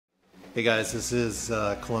Hey guys, this is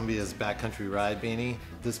Columbia's Backcountry Ride Beanie.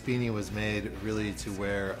 This beanie was made really to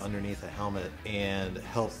wear underneath a helmet and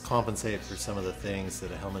help compensate for some of the things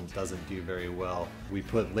that a helmet doesn't do very well. We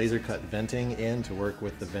put laser cut venting in to work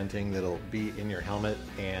with the venting that'll be in your helmet,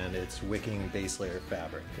 and it's wicking base layer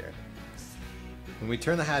fabric here. When we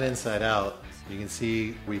turn the hat inside out, you can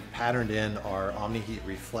see we've patterned in our Omni-Heat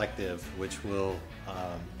Reflective, which will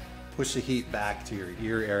push the heat back to your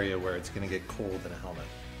ear area where it's going to get cold in a helmet.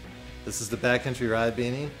 This is the Backcountry Ride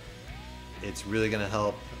Beanie. It's really going to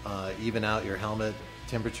help even out your helmet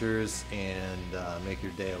temperatures and make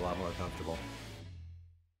your day a lot more comfortable.